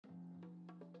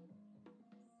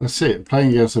Let's see, playing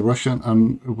against a Russian,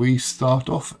 and we start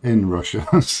off in Russia.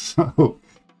 So,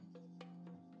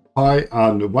 hi,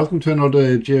 and welcome to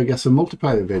another Geoguessr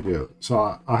Multiplayer video.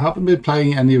 So, I haven't been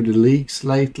playing any of the leagues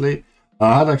lately.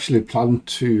 I had actually planned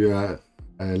to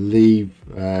leave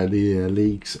the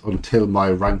leagues until my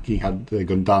ranking had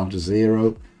gone down to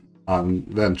 0, and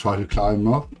then try to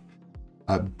climb up.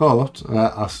 But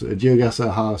as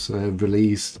Geoguessr has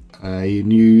released a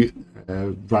new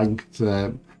ranked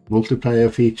multiplayer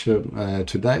feature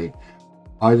today,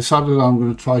 I decided I'm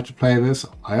going to try to play this.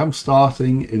 I am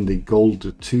starting in the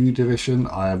Gold 2 division.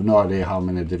 I have no idea how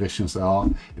many divisions there are,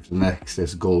 if the next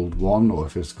is Gold 1 or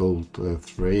if it's Gold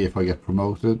 3 if I get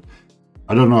promoted.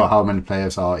 I don't know how many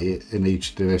players are in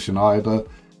each division either,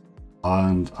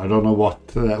 and I don't know what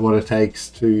it takes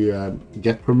to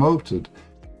get promoted.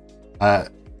 There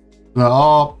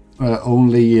are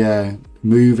only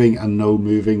moving and no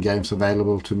moving games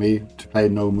available to me. To play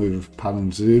no move, pan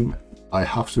and zoom, I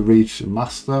have to reach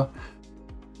master.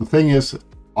 The thing is,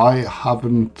 I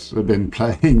haven't been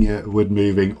playing with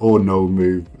moving or no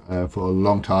move for a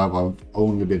long time. I've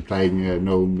only been playing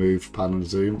no move, pan and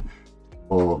zoom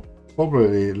for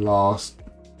probably the last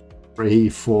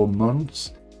 3-4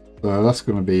 months. So that's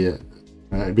going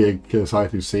to be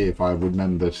exciting to see if I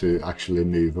remember to actually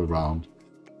move around.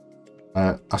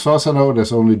 As far as I know,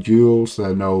 there's only duels.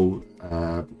 There are no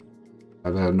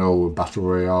battle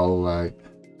royale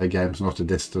games, not the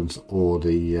distance or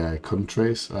the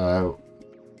countries. I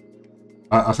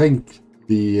think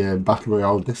the battle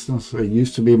royale distance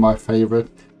used to be my favorite,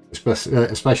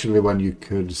 especially when you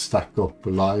could stack up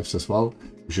lives as well,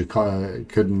 which you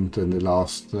couldn't in the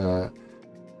last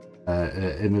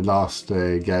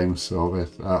games of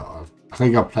it. I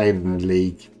think I played in the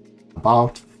league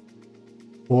about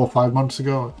 4 or 5 months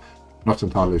ago, not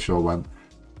entirely sure when.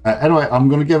 Anyway, I'm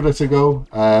going to give it a go.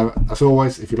 As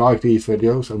always, if you like these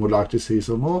videos and would like to see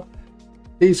some more,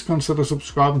 please consider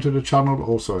subscribing to the channel,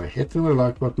 also hitting the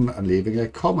like button and leaving a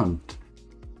comment.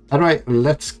 Anyway,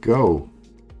 let's go.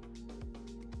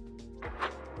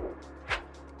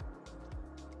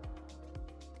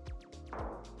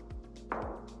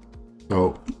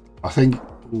 So I think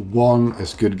 1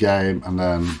 is good game, and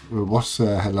then what's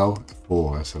hello?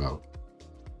 4 is hello.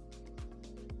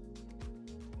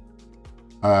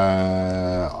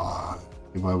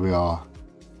 Where we are.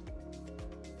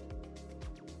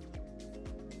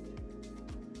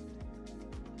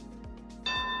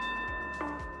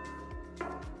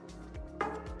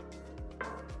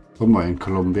 Somewhere in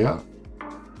Colombia.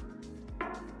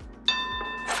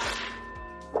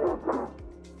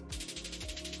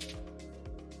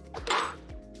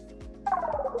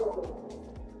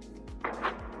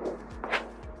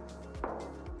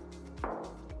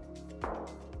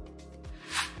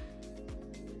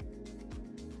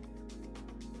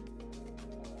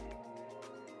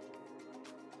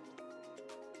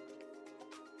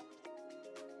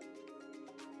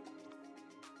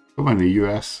 Somewhere in the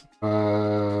US.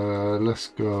 Let's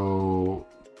go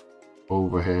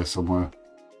over here somewhere.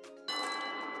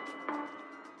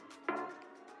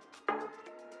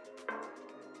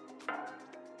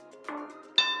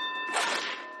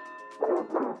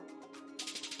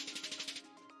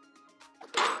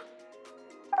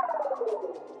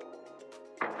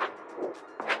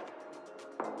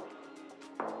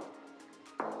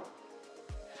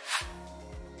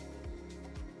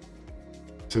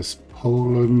 This is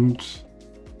Poland.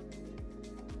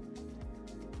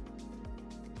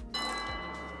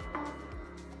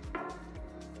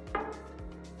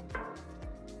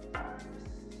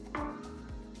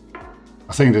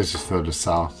 I think this is further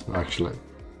south, actually.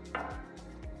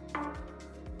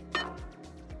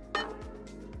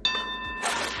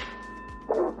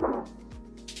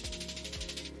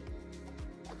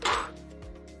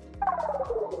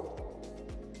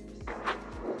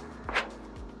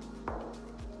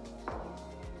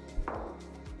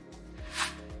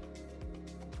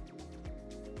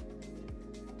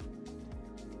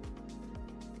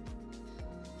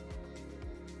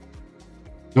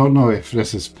 Don't know if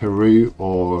this is Peru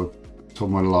or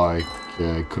somewhere like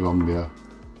Colombia.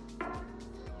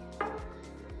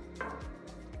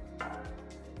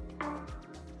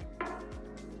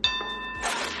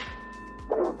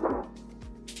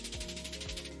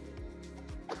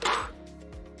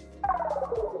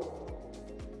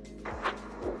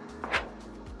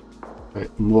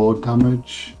 Bit more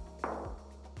damage.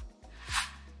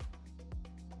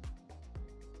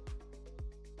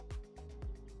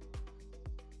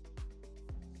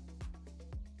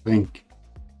 I think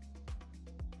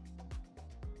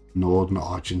Northern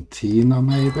Argentina,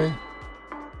 maybe.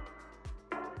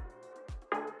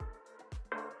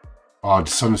 Oh,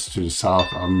 the sun is to the south.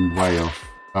 I'm way off.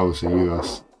 That was the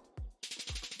US.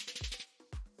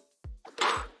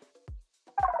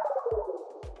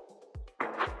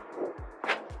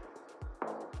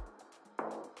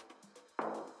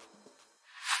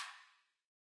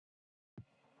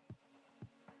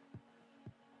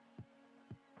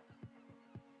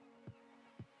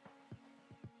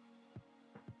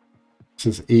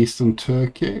 This is Eastern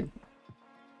Turkey.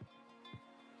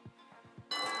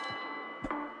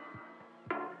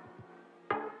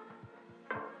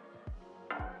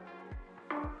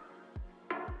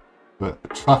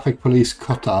 But traffic police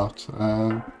cut out.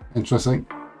 Interesting.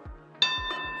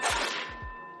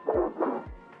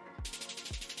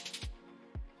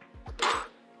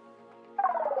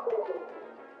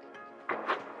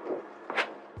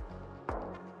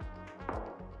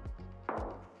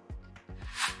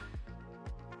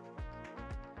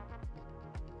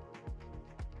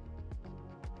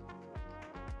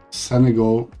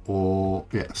 Senegal or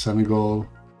yeah, Senegal.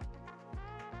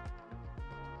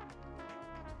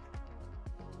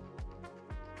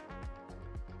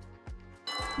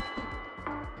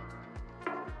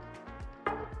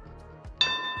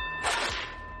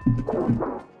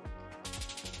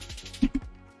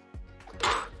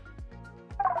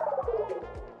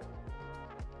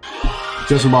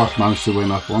 Just about managed to win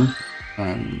that one.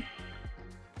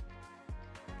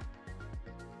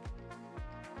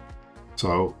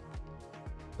 So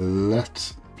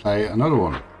let's play another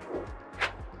one.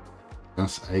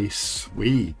 That's a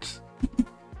Swede.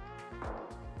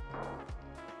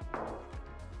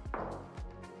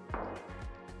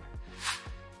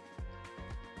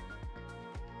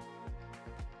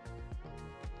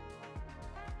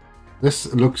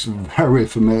 This looks very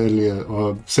familiar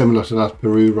or similar to that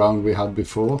Peru round we had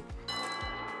before.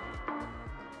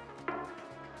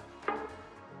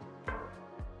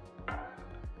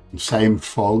 Same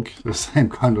fog, the same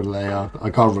kind of layout. I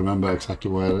can't remember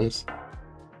exactly where it is.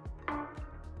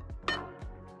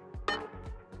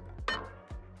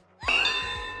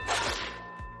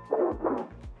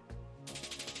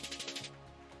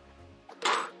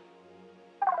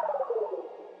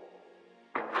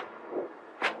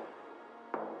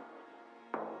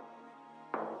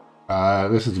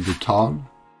 This is Bhutan.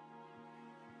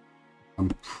 I'm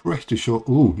pretty sure.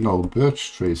 Oh no,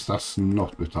 birch trees. That's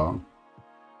not Bhutan.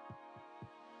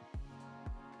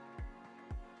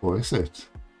 Or is it?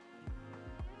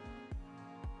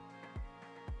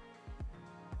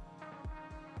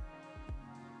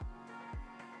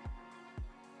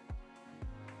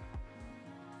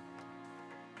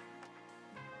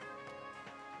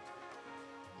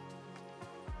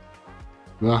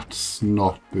 That's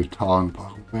not Bhutan,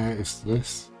 but where is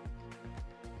this?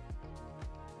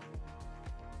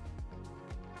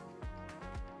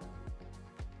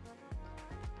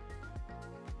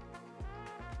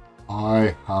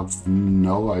 I have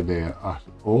no idea at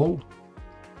all.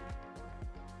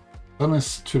 Then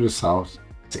it's to the south.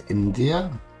 It's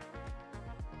India?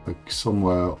 Like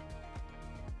somewhere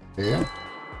here?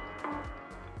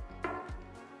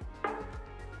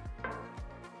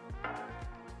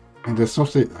 And that's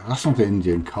not the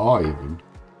Indian car even.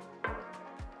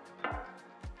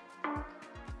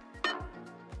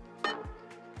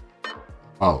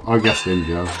 Oh, I guess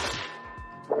India.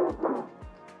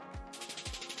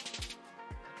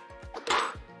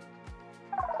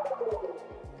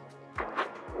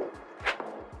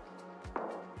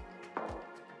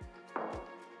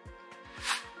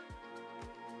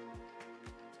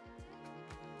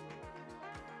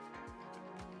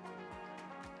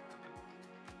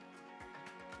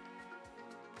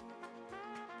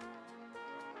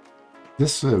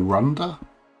 This Rwanda?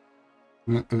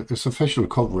 It's official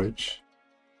coverage.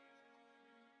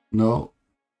 No,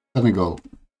 Senegal.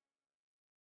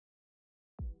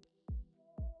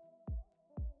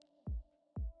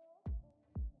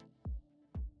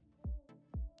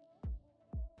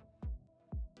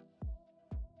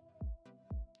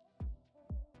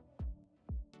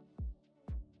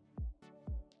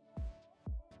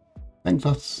 I think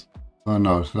that's... Oh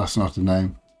no, that's not the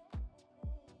name.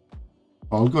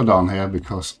 I'll go down here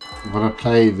because when I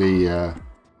play the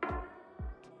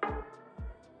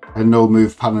no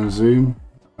move pan and zoom,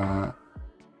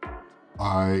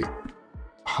 I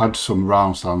had some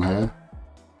rounds down here,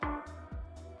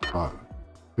 but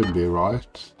could be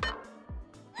right.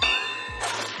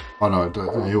 Oh no,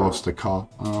 it was the car.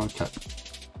 Oh, okay.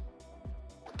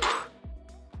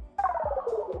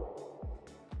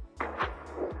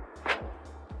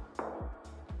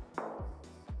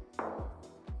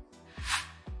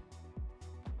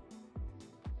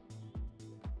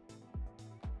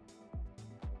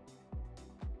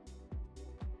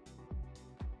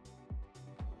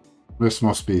 This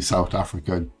must be South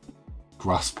Africa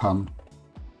grass pan.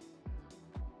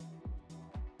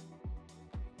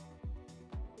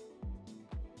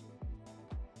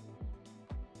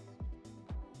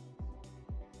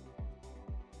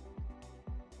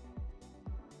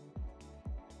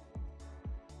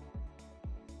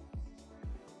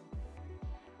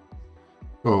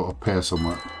 Oh, up here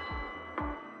somewhere.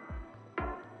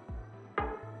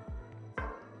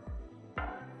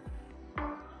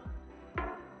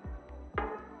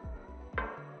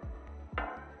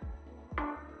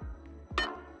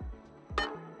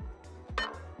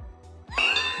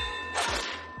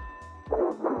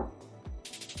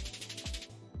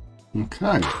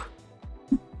 Okay.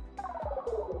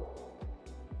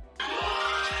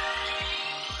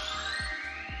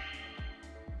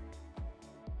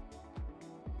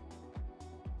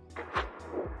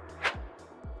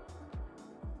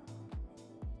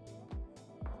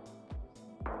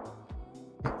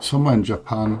 Somewhere in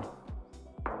Japan.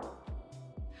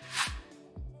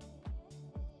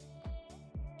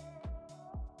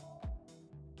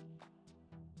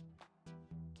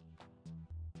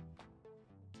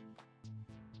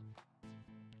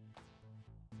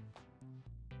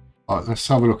 Alright, let's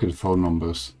have a look at the phone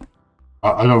numbers.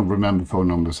 I don't remember phone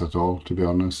numbers at all, to be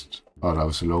honest. Oh, that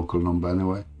was a local number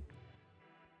anyway.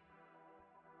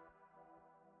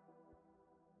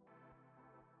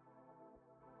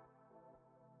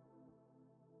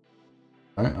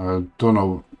 I don't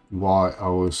know why I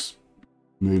was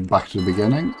moved back to the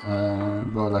beginning,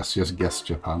 but let's just guess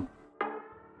Japan.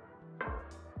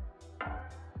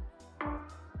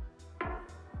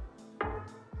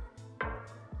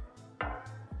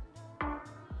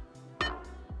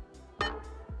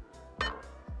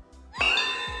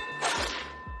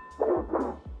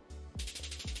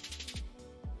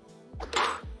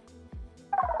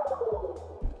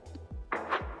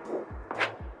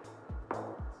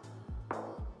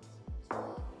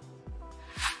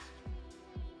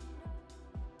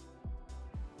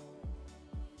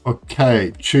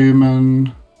 Okay,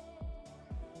 Tumen,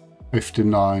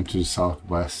 59 to the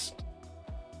southwest.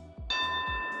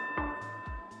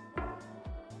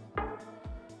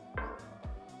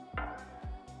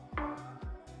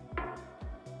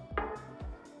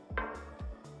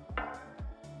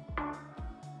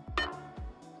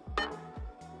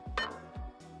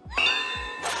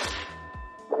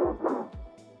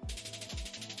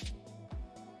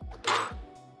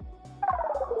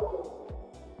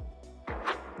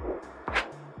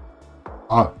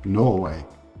 Oh, Norway.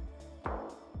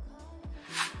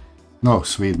 No,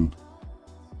 Sweden.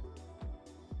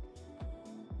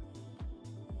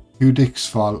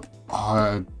 Hudiksvall.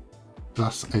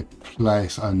 That's a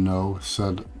place I know.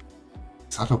 So,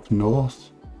 is that up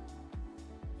north?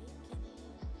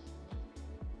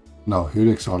 No,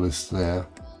 Hudiksvall is there.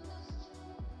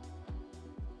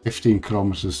 15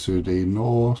 kilometers to the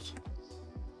north.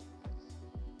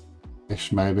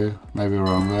 Ish, maybe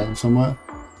around there somewhere.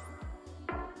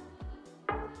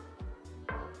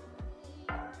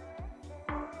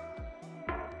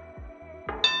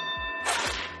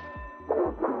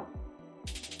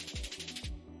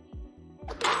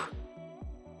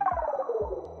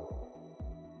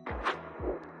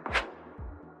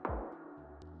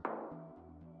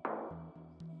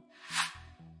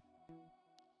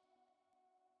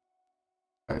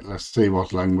 Let's see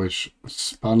what language.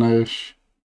 Spanish.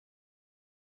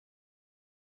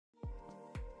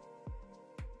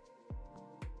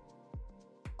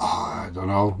 I don't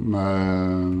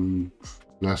know.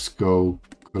 Let's go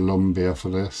Colombia for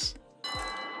this.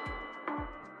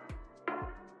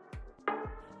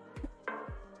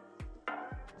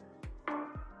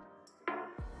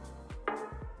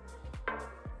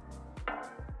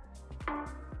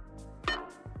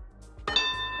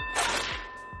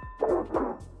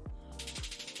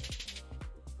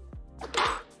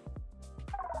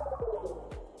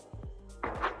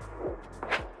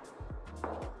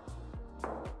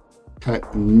 Okay,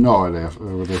 no idea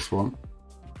with this one.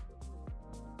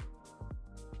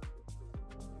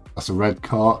 That's a red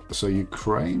card, so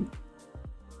Ukraine.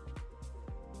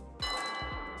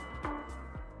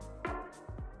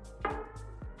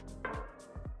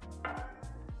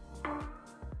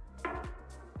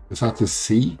 Is that the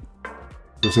sea?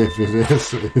 Because if it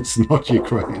is, it's not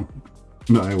Ukraine.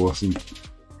 No, it wasn't.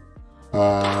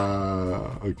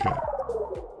 Okay.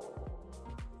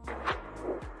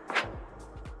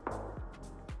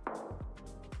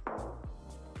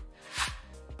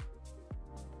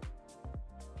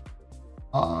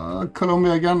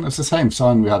 Colombia again. It's the same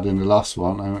sign we had in the last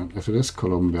one. I mean, if it is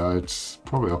Colombia, it's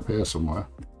probably up here somewhere.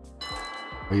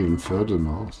 Or even further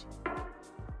north.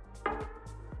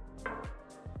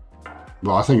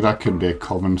 Well, I think that could be a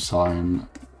common sign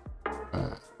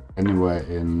anywhere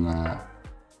in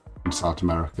South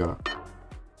America.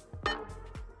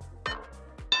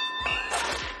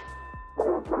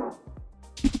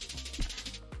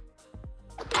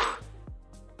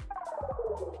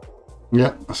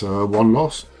 Yeah, so 1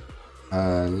 loss.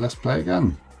 Let's play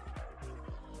again.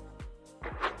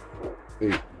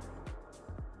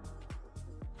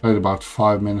 Played about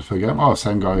 5 minutes per game. Oh,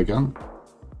 same guy again.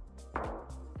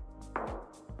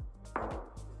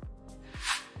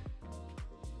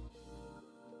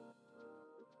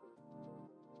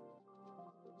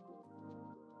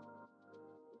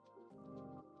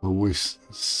 We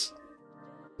start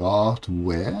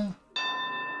where?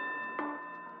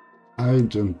 I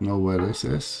don't know where this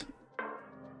is.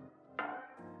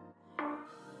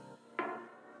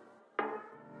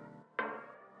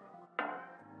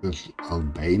 This is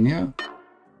Albania?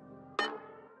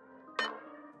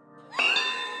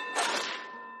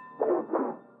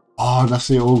 Oh, that's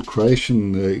the old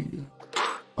Croatian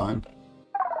line.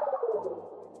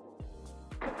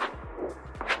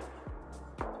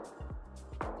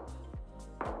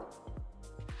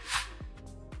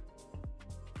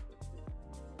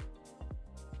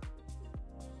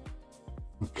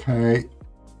 Okay.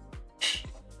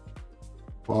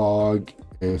 Fog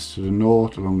is to the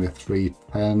north along the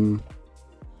 310.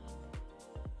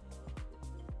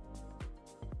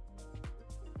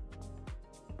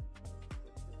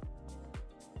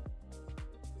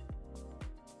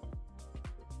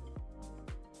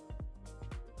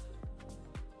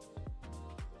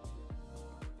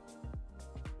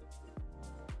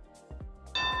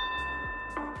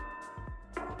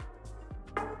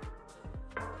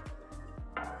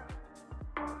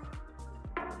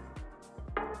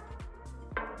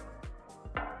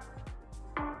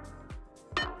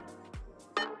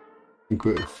 I think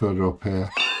we're further up here.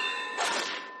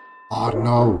 Oh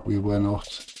no, we were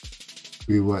not.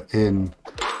 We were in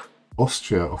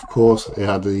Austria, of course. It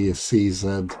had the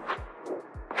CZ.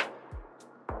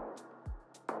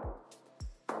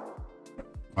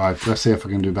 Alright, let's see if I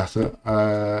can do better.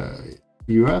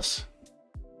 US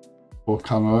or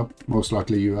Canada, most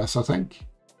likely US, I think.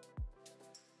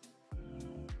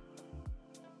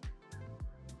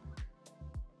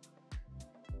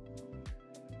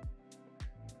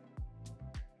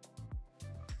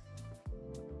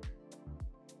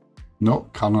 No,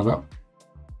 Canada.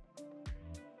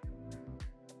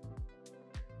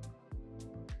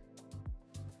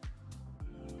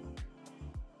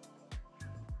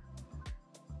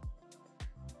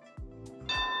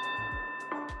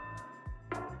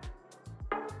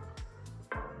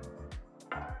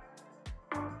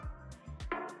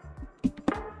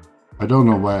 I don't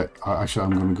know where. Actually,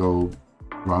 I'm going to go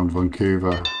around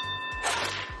Vancouver.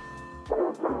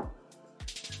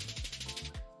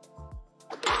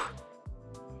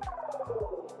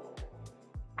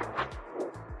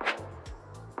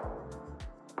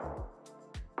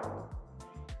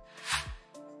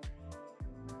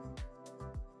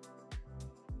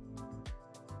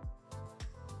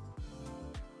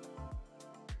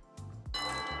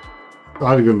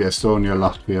 Either going to be Estonia,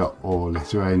 Latvia, or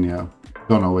Lithuania.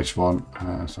 Don't know which one,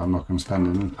 so I'm not going to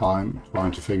spend any time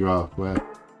trying to figure out where.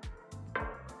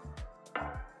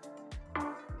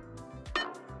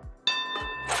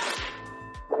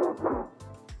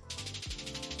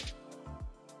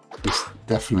 It's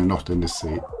definitely not in the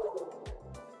sea.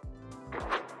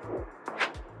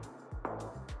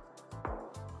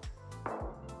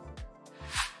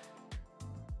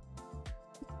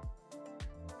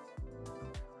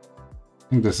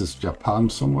 I think this is Japan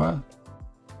somewhere.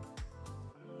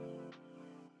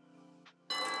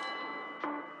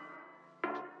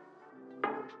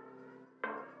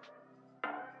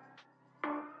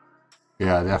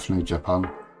 Yeah, definitely Japan.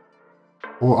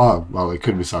 Or, oh, well, it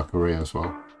could be South Korea as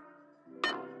well.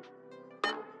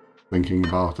 Thinking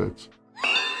about it.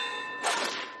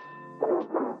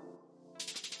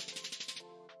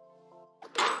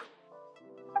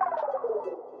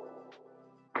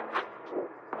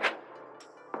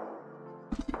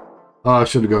 Oh, I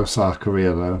should go South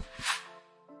Korea though.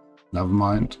 Never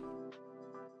mind.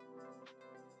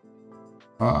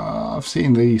 I've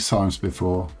seen these signs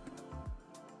before.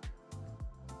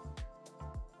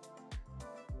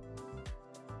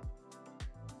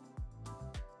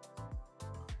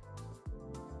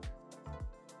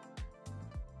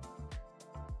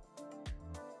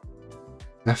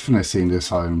 Definitely seen these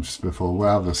signs before.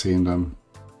 Where have I seen them?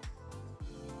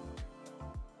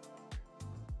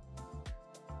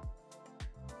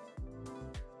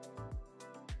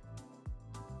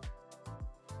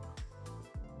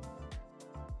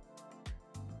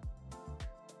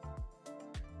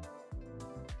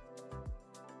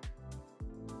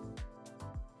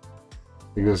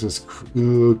 Because this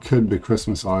could be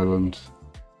Christmas Island.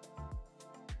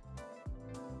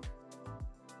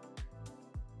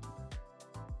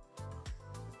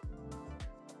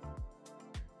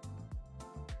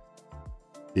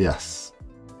 Yes,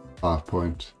 5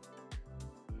 point.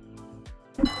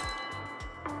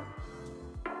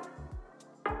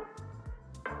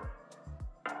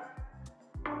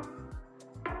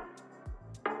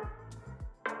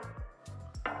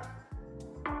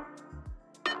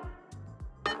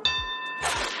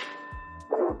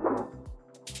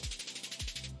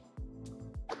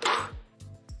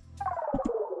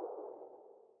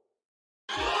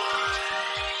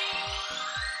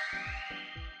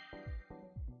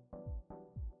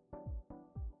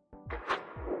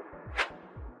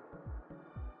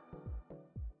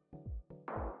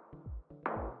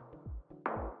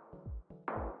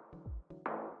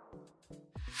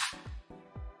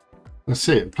 Let's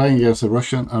see, playing against a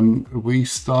Russian, and we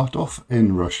start off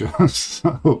in Russia.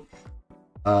 So,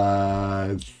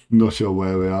 not sure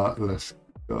where we are. Let's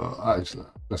go. Actually,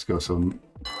 let's go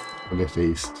a bit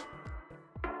east.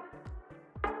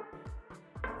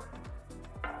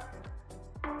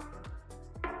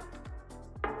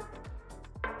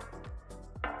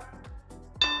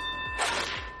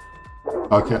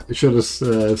 Okay, I should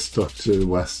have stuck to the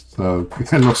west. So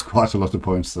I lost quite a lot of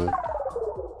points there.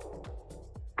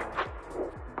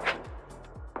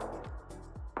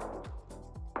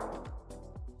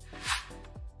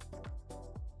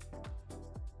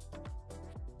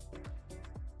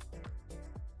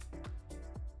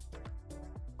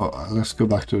 Let's go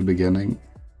back to the beginning.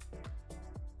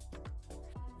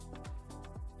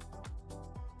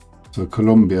 So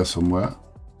Colombia somewhere.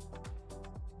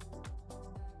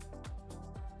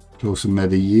 Close to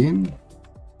Medellin.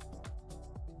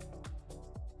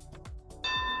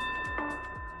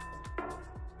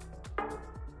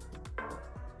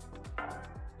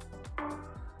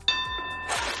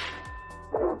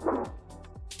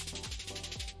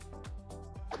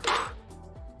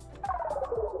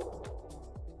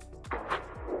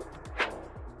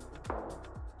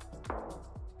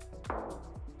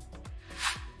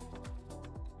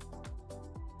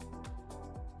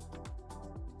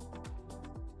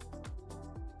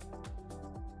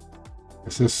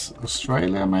 Is this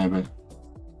Australia, maybe?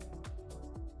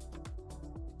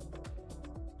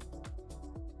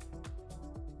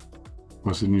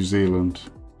 Or is it New Zealand?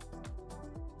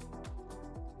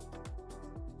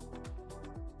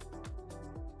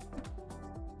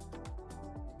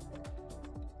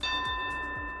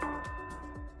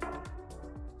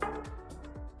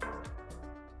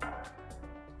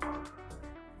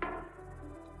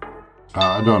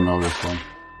 I don't know this one.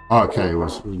 Oh, okay, it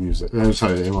was New Zealand.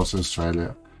 Sorry, it was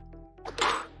Australia.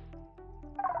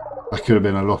 That could have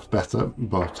been a lot better,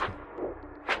 but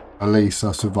at least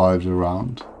I survived the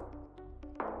round.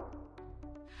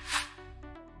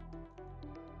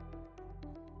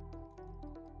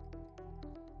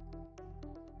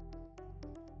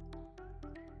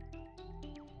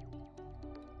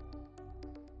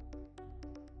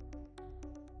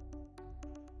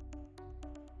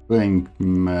 I think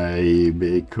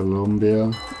maybe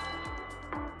Colombia.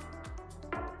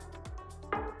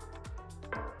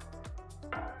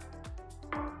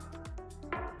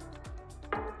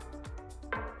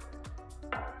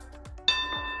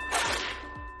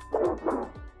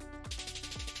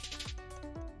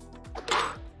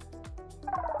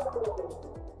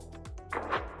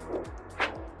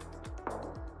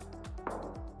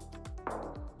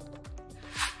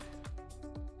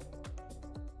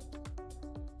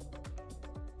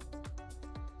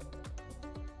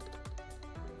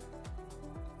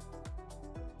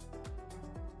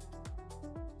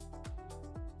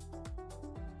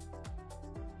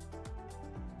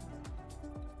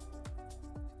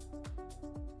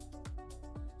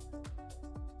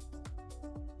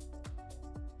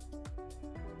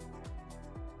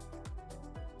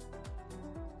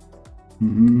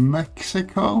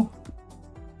 Mexico,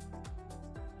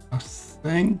 I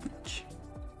think.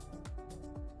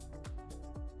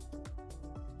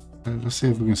 Let's see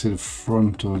if we can see the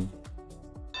front of.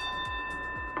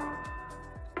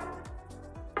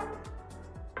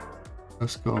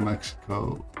 Let's go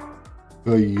Mexico.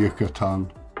 Go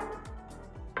Yucatan.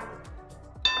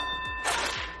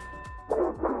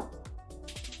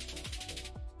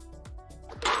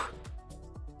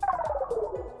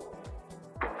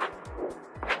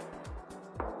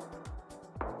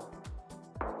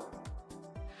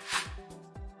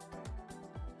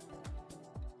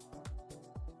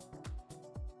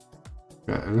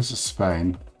 Okay, this is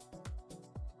Spain.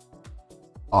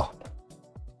 Oh.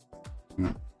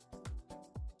 Yeah.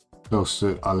 Close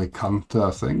to Alicante,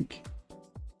 I think.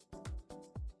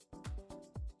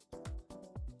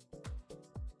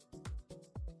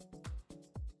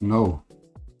 no.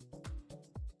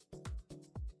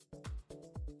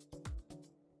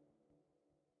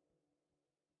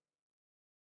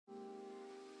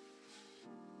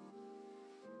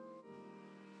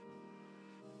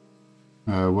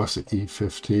 What's it,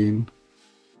 E15?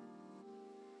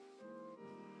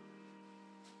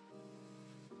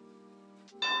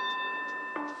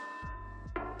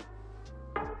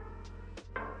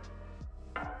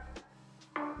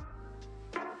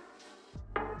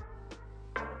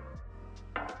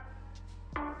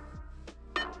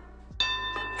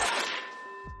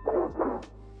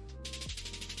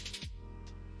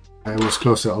 It was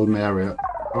close to Almeria.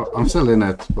 I'm still in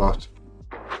it, but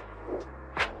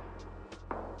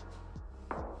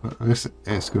this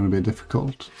is going to be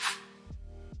difficult.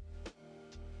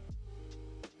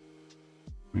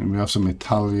 I mean, we have some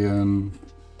Italian.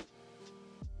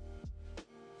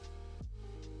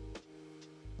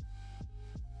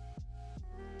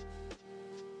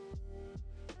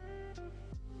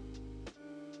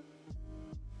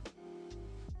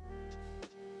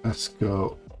 Let's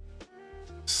go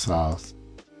south.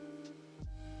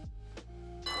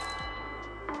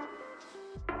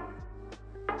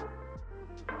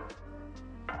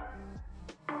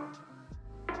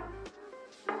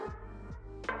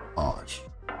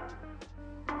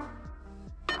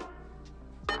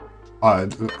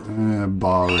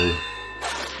 Bali.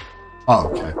 Oh,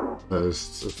 okay. I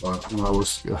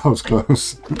was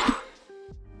close.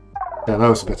 Yeah, that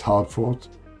was a bit hard fought.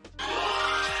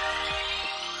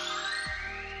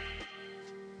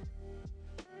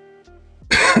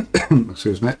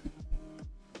 Excuse me.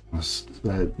 Just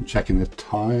checking the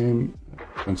time.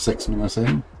 6 minutes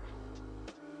in.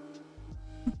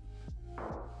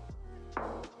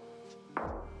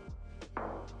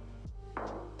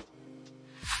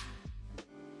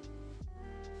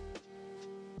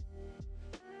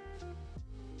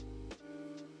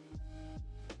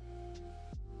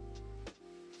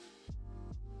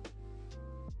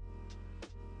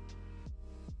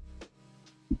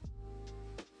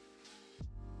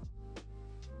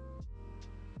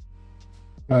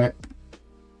 Right.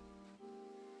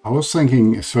 I was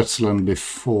thinking Switzerland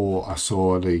before I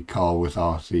saw the car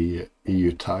without the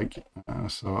EU tag,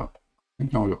 so I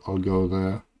think I'll go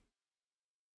there.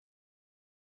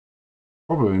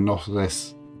 Probably not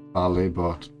this valley,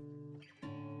 but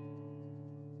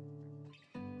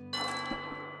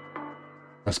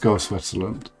let's go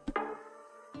Switzerland.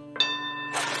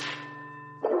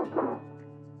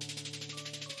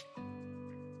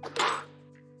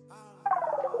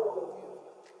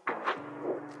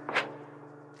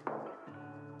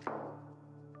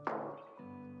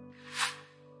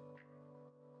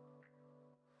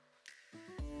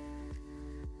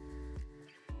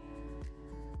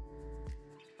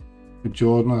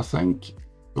 Jordan, I think,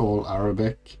 all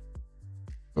Arabic,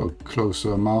 or close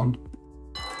to Amman.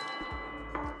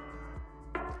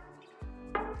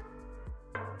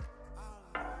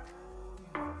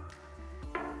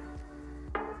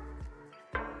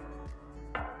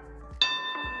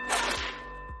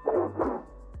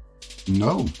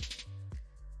 No.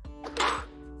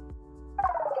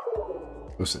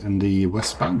 It was in the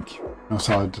West Bank,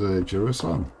 outside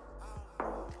Jerusalem.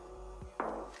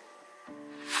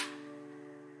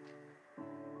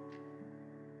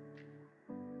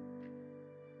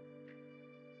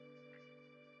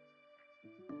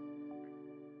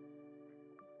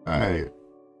 Hey,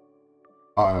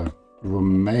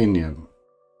 Romanian.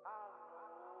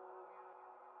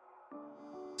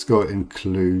 Let's go in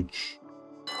Cluj.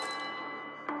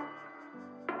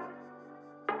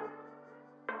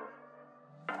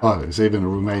 Oh, there's even a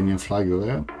Romanian flag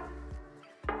there.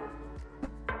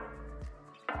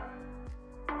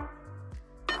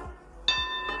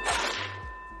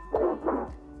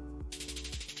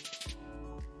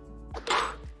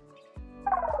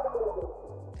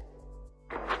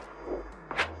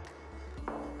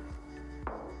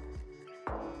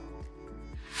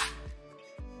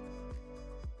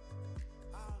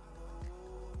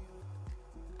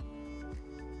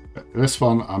 This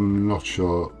one, I'm not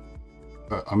sure.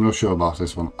 I'm not sure about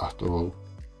this one at all.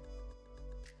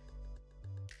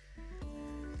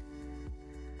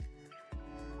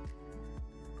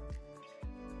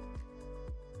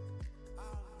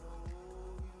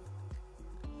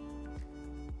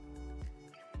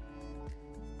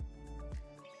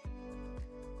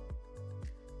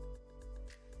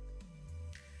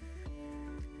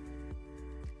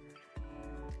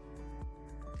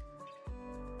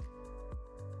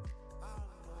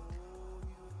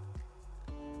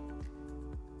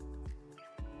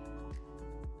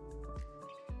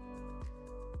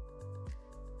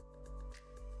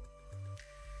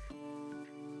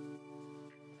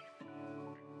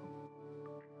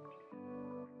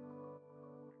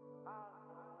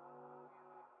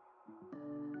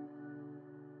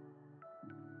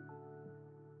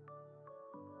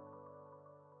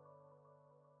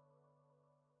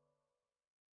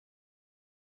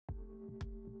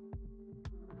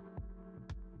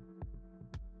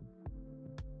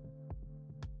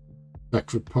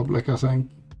 Czech Republic, I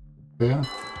think. Yeah.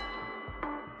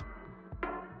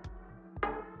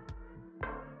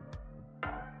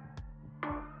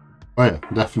 Oh yeah,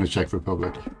 definitely Czech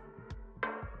Republic.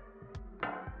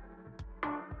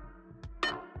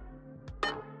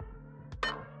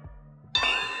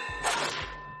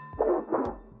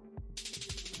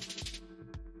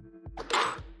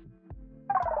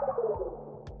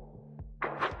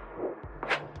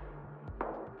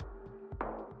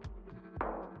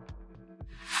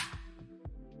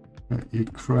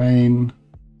 Ukraine.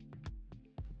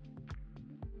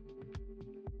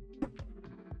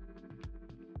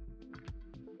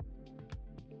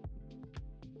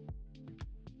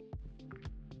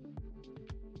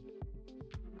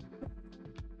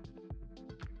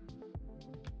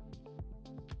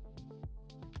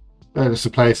 There's a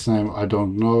place name I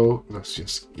don't know. Let's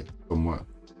just get somewhere.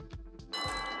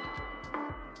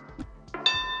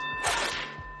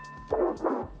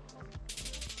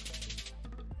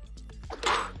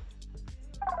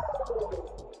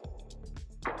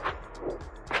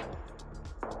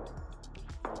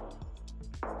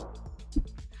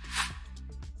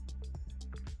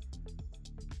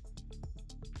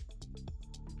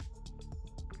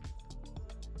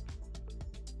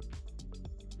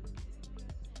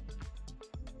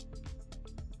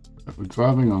 We're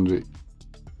driving on the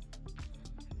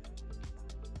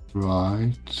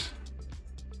right.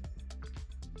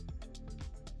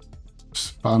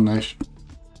 Spanish.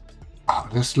 Oh,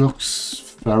 this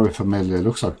looks very familiar. It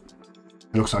looks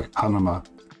like Panama.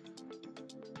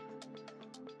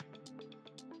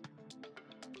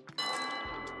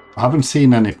 I haven't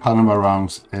seen any Panama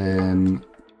rounds in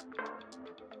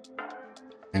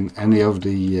any of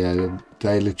the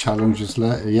daily challenges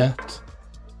yet.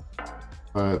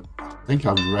 But I think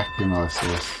I recognize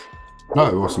this. No,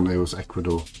 it wasn't. It was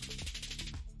Ecuador.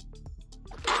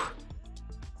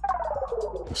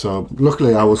 So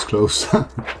luckily I was close.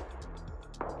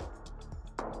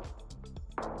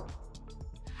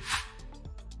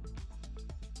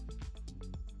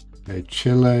 Okay,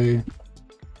 Chile.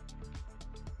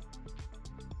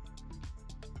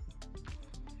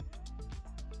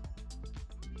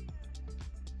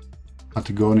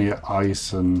 Patagonia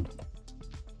ice and...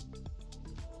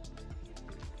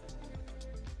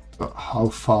 But how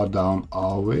far down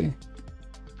are we?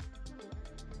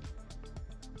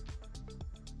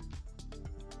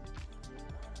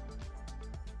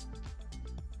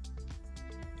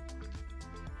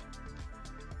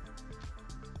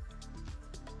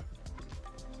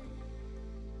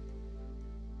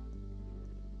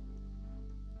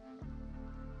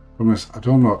 I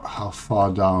don't know how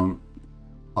far down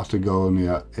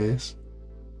Patagonia is.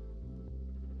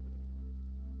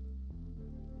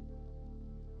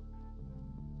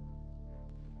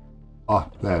 Ah,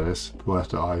 there it is,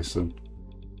 Puerto Aysen.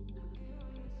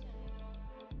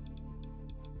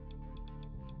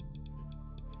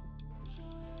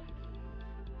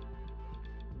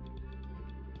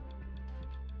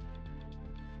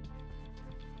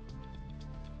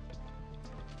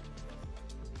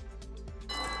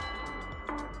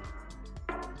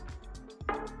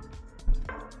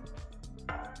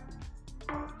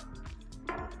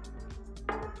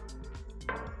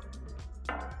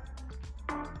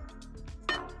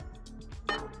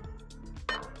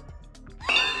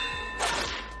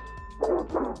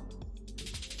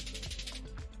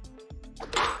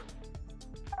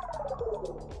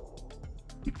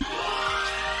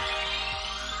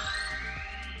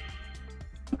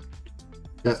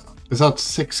 Yeah, is that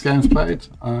 6 games played?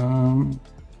 I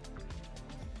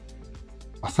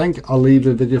think I'll leave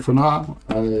the video for now.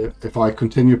 If I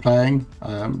continue playing,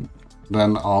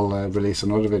 then I'll release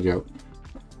another video.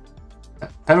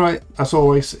 Anyway, as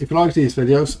always, if you like these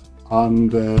videos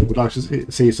and would like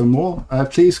to see some more,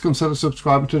 please consider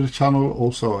subscribing to the channel,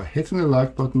 also hitting the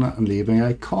like button and leaving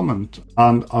a comment.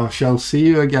 And I shall see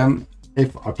you again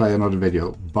if I play another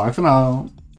video. Bye for now.